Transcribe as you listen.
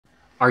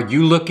Are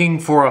you looking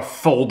for a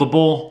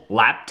foldable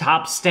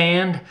laptop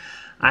stand?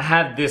 I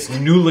have this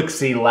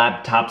Nulaxy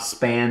laptop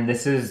stand.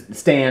 This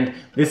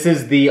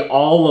is the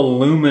all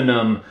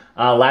aluminum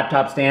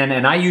laptop stand,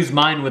 and I use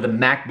mine with a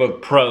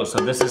MacBook Pro, so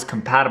this is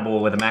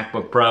compatible with a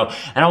MacBook Pro.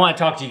 And I want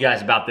to talk to you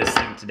guys about this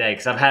thing today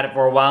because I've had it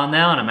for a while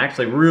now, and I'm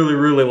actually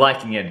really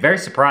liking it. Very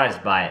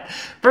surprised by it.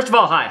 First of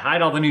all, hi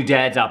to all the new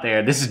dads out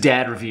there. This is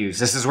Dad Reviews.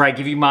 This is where I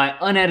give you my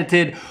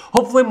unedited,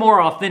 hopefully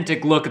more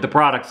authentic look at the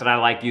products that I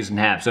like, use, and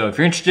have. So if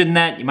you're interested in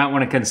that, you might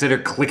want to consider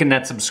clicking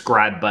that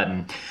subscribe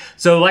button.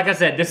 So like I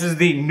said, this is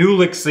the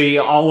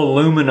Nulaxy all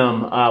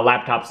aluminum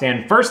laptop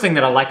stand. First thing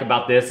that I like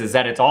about this is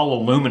that it's all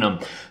aluminum.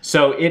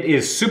 So it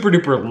is super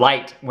duper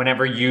light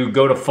whenever you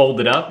go to fold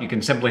it up. You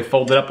can simply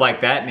fold it up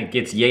like that and it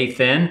gets yay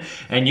thin.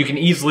 And you can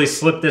easily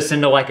slip this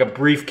into like a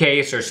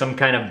briefcase or some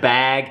kind of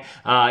bag,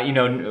 you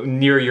know,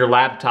 near your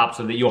laptop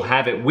so that you'll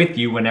have it with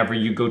you whenever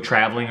you go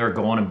traveling or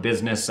go on a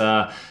business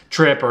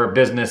trip or a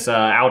business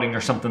outing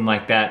or something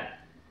like that.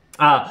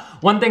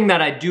 One thing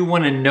that I do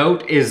want to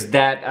note is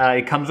that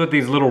it comes with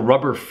these little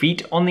rubber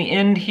feet on the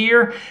end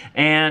here,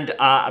 and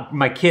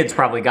my kids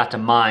probably got to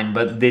mine,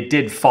 but they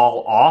did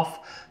fall off.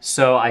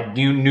 So I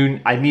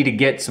need to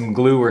get some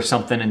glue or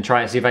something and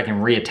try to see if I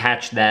can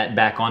reattach that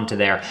back onto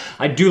there.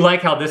 I do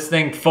like how this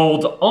thing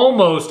folds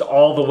almost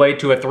all the way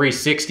to a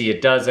 360.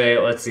 It does a,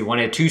 let's see, a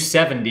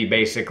 270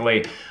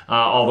 basically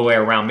all the way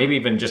around, maybe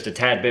even just a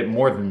tad bit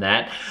more than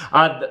that.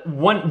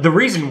 The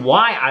reason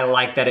why I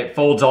like that it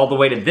folds all the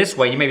way to this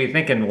way, you may be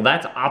thinking, well,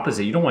 that's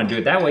opposite. You don't want to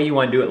do it that way, you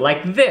want to do it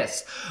like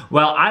this.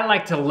 Well, I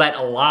like to let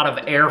a lot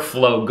of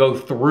airflow go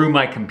through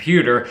my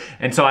computer,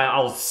 and so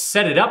I'll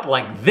set it up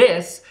like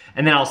this,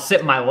 and then I'll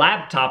sit my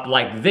laptop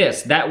like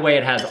this. That way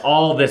it has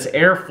all this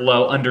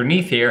airflow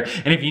underneath here.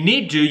 And if you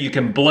need to, you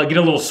can get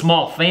a little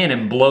small fan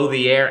and blow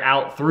the air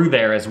out through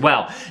there as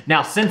well.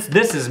 Now, since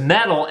this is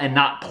metal and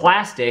not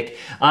plastic,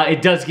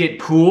 it does get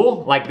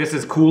cool. Like this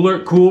is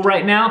cool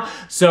right now.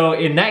 So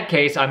in that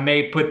case, I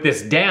may put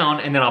this down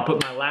and then I'll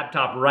put my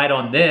laptop right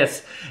on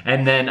this.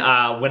 And then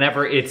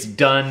whenever it's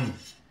done,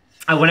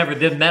 whenever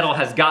the metal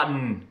has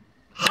gotten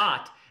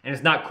hot, and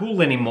it's not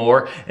cool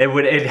anymore,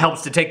 it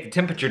helps to take the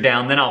temperature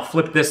down. Then I'll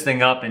flip this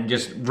thing up and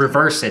just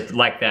reverse it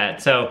like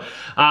that. So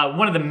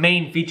one of the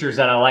main features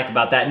that I like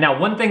about that. Now,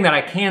 one thing that I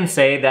can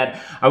say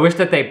that I wish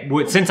that they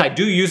would, since I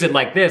do use it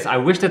like this, I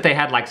wish that they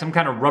had like some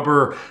kind of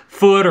rubber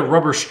foot or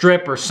rubber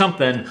strip or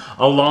something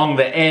along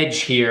the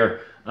edge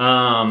here.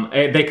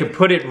 They could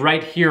put it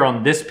right here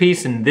on this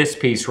piece and this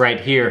piece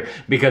right here,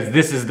 because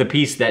this is the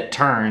piece that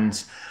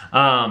turns.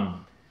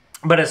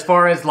 But as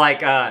far as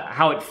like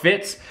how it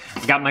fits,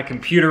 I got my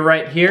computer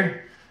right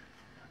here.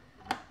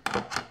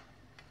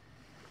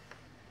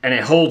 And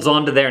it holds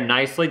onto there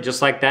nicely,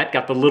 just like that.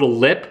 Got the little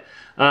lip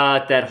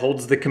that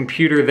holds the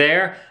computer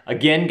there.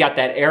 Again, got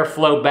that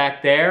airflow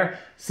back there.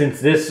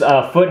 Since this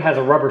foot has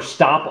a rubber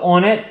stop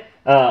on it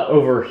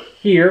over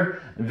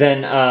here,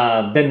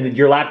 then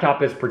your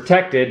laptop is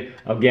protected.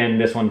 Again,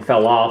 this one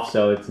fell off,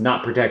 so it's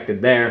not protected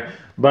there.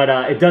 But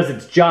it does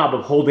its job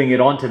of holding it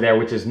onto there,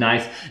 which is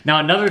nice. Now,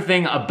 another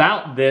thing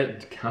about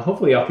this,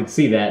 hopefully y'all can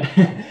see that.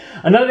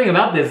 Another thing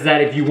about this is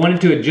that if you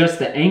wanted to adjust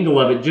the angle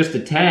of it just a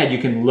tad, you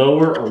can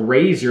lower or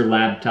raise your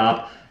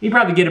laptop. You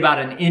probably get about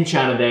an inch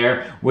out of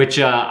there, which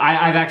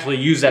I've actually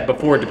used that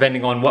before,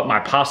 depending on what my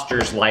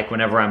posture's like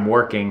whenever I'm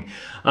working.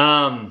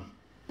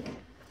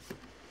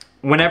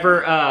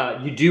 Whenever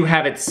you do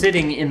have it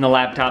sitting in the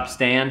laptop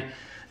stand,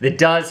 it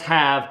does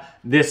have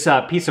this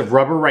piece of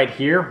rubber right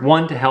here.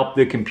 One, to help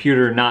the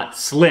computer not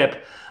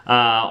slip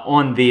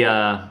on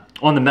the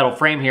metal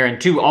frame here, and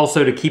two,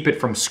 also to keep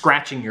it from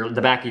scratching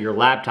the back of your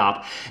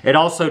laptop. It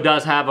also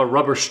does have a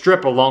rubber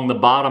strip along the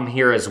bottom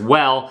here as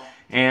well.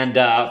 And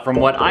from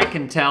what I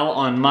can tell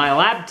on my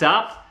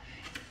laptop,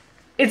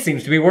 it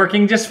seems to be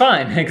working just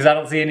fine because I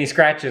don't see any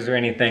scratches or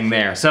anything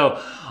there.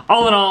 So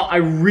all in all, I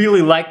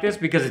really like this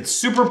because it's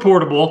super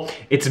portable,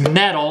 it's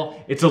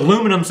metal, it's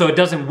aluminum so it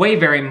doesn't weigh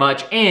very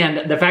much,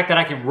 and the fact that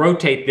I can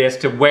rotate this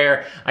to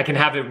where I can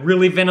have it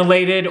really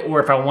ventilated, or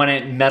if I want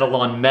it metal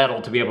on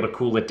metal to be able to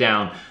cool it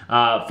down.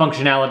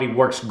 Functionality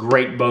works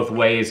great both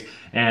ways,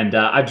 and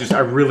I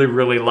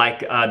really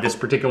like this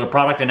particular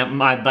product, and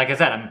like I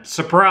said, I'm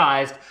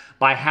surprised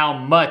by how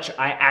much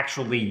I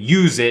actually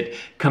use it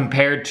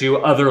compared to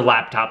other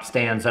laptop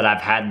stands that I've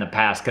had in the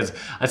past. Because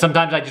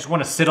sometimes I just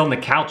want to sit on the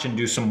couch and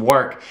do some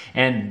work.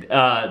 And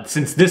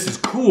since this is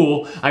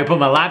cool, I put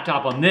my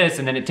laptop on this,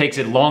 and then it takes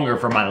it longer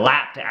for my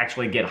lap to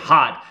actually get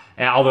hot.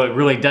 Although it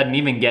really doesn't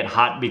even get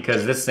hot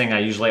because this thing I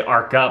usually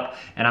arc up,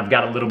 and I've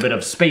got a little bit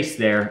of space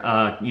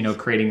there, you know,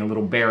 creating a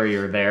little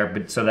barrier there,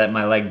 but so that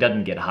my leg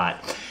doesn't get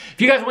hot.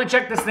 If you guys want to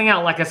check this thing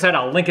out, like I said,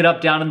 I'll link it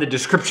up down in the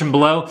description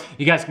below.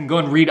 You guys can go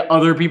and read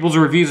other people's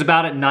reviews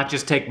about it, not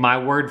just take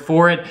my word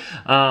for it.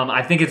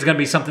 I think it's going to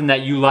be something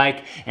that you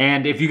like.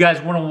 And if you guys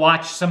want to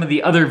watch some of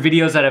the other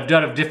videos that I've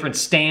done of different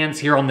stands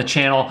here on the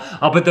channel,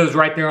 I'll put those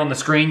right there on the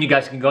screen. You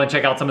guys can go and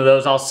check out some of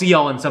those. I'll see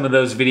y'all in some of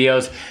those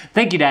videos.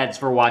 Thank you, dads,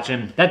 for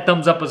watching. That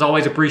thumbs up is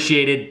always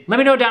appreciated. Let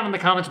me know down in the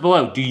comments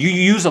below, do you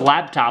use a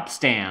laptop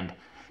stand?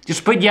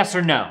 Just put yes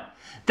or no.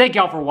 Thank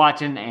y'all for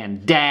watching,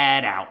 and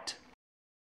Dad out.